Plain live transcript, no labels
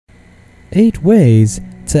8 ways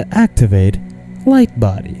to activate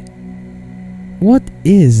Lightbody. What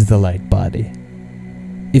is the Lightbody?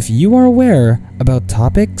 If you are aware about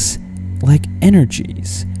topics like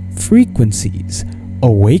energies, frequencies,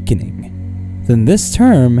 awakening, then this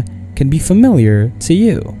term can be familiar to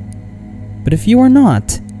you. But if you are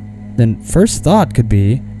not, then first thought could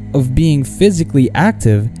be of being physically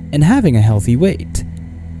active and having a healthy weight.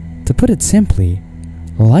 To put it simply,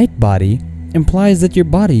 Lightbody implies that your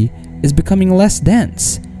body is becoming less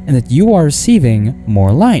dense and that you are receiving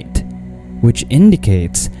more light, which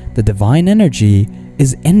indicates the divine energy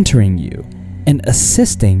is entering you and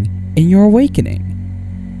assisting in your awakening.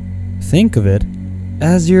 Think of it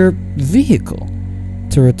as your vehicle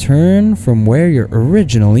to return from where you're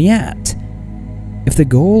originally at. If the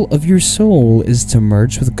goal of your soul is to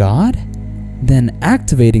merge with God, then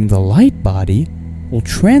activating the Lightbody will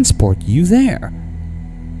transport you there.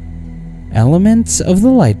 Elements of the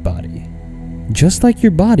Lightbody. Just like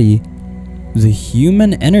your body, the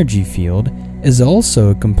human energy field is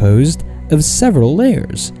also composed of several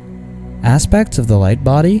layers. Aspects of the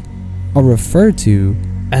Lightbody are referred to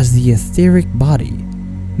as the etheric body,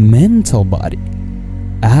 mental body,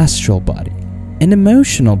 astral body, and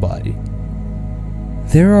emotional body.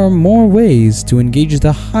 There are more ways to engage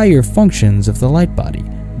the higher functions of the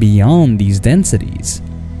Lightbody beyond these densities.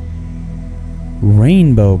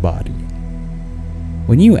 Rainbow body.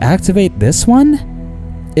 When you activate this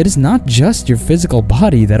one, it is not just your physical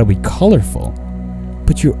body that'll be colorful,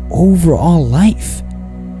 but your overall life,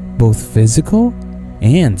 both physical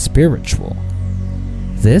and spiritual.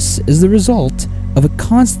 This is the result of a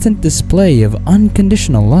constant display of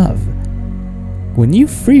unconditional love. When you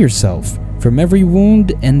free yourself from every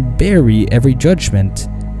wound and bury every judgment,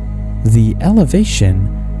 the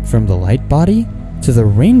elevation from the Lightbody to the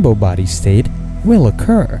rainbow body state will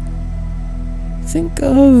occur. Think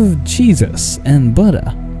of Jesus and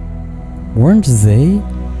Buddha. Weren't they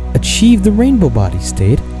achieve the rainbow body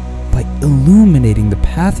state by illuminating the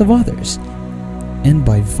path of others and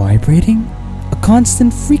by vibrating a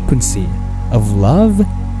constant frequency of love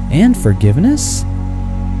and forgiveness?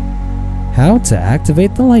 How to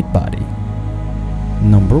activate the Lightbody.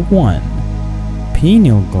 Number 1.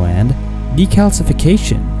 Pineal gland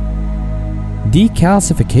decalcification.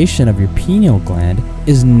 Decalcification of your pineal gland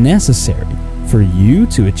is necessary for you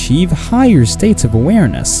to achieve higher states of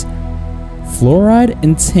awareness. Fluoride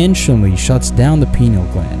intentionally shuts down the pineal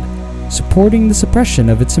gland, supporting the suppression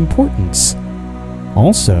of its importance.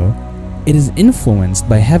 Also, it is influenced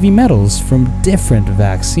by heavy metals from different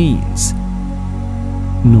vaccines.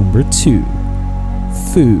 Number 2.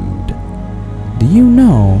 Food. Do you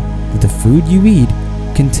know that the food you eat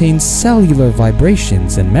contains cellular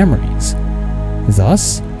vibrations and memories?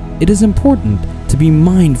 Thus, it is important to be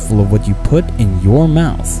mindful of what you put in your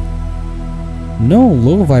mouth. No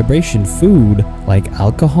low vibration food like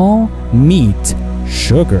alcohol, meat,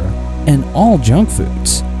 sugar, and all junk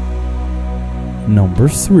foods. Number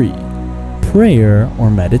 3. Prayer or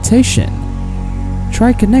meditation.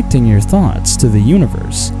 Try connecting your thoughts to the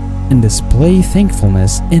universe and display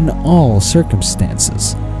thankfulness in all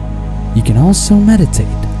circumstances. You can also meditate,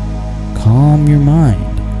 calm your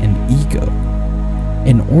mind and ego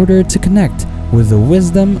in order to connect with the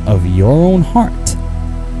wisdom of your own heart.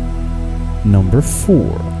 Number 4.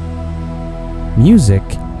 Music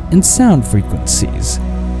and sound frequencies.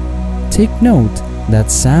 Take note that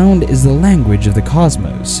sound is the language of the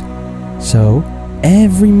cosmos, so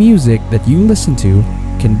every music that you listen to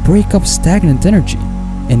can break up stagnant energy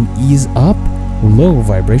and ease up low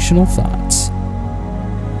vibrational thoughts.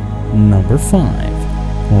 Number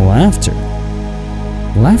 5. Laughter.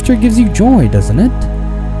 Laughter gives you joy, doesn't it?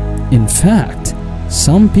 In fact,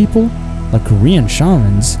 some people, like Korean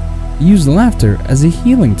shamans, use laughter as a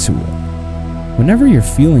healing tool. Whenever you're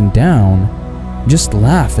feeling down, just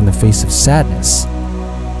laugh in the face of sadness.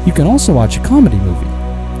 You can also watch a comedy movie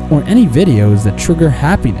or any videos that trigger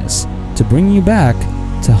happiness to bring you back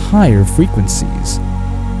to higher frequencies.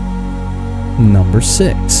 Number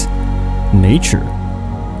 6. Nature.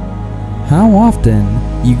 How often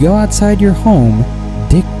you go outside your home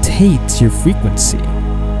dictates your frequency.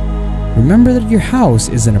 Remember that your house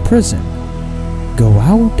isn't a prison. Go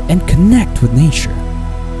out and connect with nature.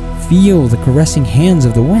 Feel the caressing hands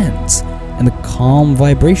of the winds and the calm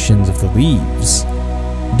vibrations of the leaves.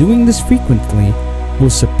 Doing this frequently will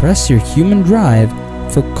suppress your human drive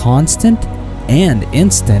for constant and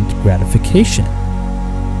instant gratification.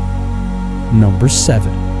 Number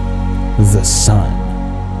 7. The sun.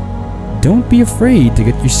 Don't be afraid to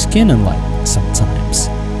get your skin enlightened sometimes.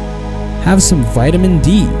 Have some vitamin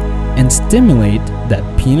D and stimulate that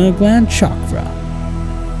pineal gland chakra.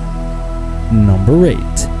 Number 8.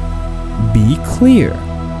 Be clear.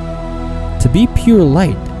 To be pure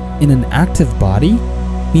light in an active body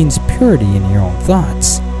means purity in your own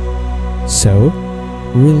thoughts. So,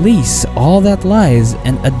 release all that lies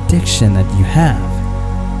and addiction that you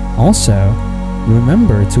have. Also,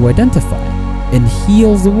 remember to identify and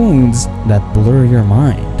heal the wounds that blur your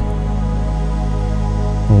mind.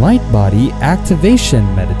 Lightbody Activation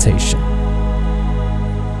Meditation.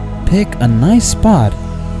 Pick a nice spot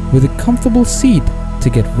with a comfortable seat to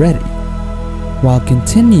get ready. While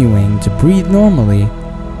continuing to breathe normally,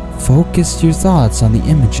 focus your thoughts on the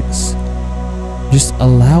images. Just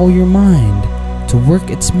allow your mind to work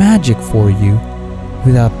its magic for you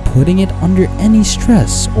without putting it under any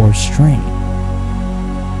stress or strain.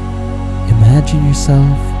 Imagine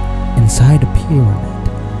yourself inside a pyramid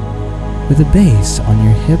with a base on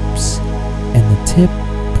your hips and the tip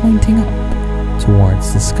pointing up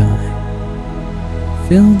towards the sky.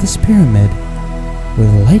 Fill this pyramid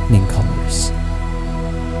with lightning colors.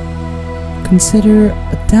 Consider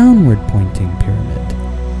a downward pointing pyramid,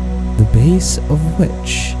 the base of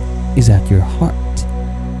which is at your heart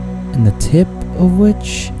and the tip of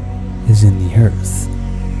which is in the earth.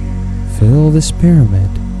 Fill this pyramid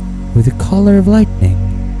with the color of lightning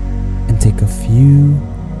and take a few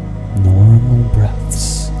normal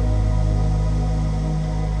breaths.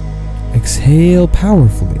 Exhale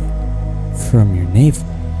powerfully from your navel,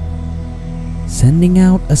 sending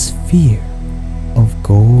out a sphere of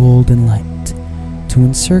golden light to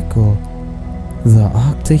encircle the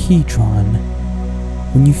octahedron.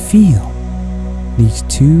 When you feel these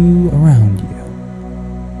two around you,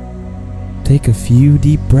 take a few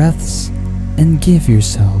deep breaths and give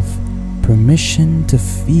yourself permission to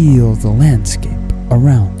feel the landscape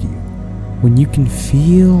around you. When you can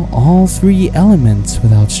feel all three elements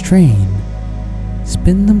without strain,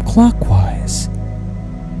 spin them clockwise.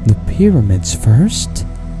 The pyramids first,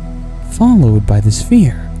 followed by the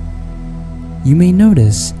sphere. You may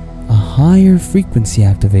notice a higher frequency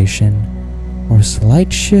activation or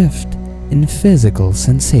slight shift in physical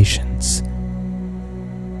sensations.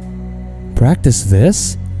 Practice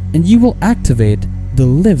this and you will activate the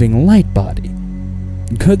living light body.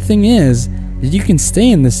 Good thing is that you can stay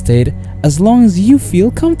in this state as long as you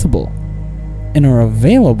feel comfortable and are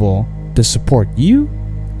available to support you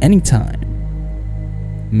anytime.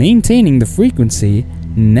 Maintaining the frequency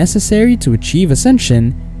necessary to achieve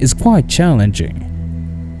ascension is quite challenging.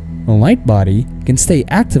 A light body can stay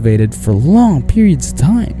activated for long periods of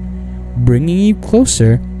time, bringing you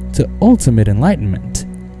closer to ultimate enlightenment.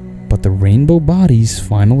 But the rainbow body's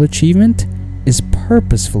final achievement is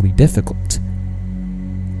purposefully difficult.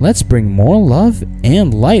 Let's bring more love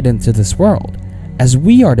and light into this world, as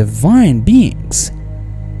we are divine beings.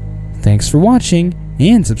 Thanks for watching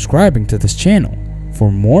and subscribing to this channel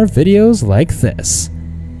for more videos like this.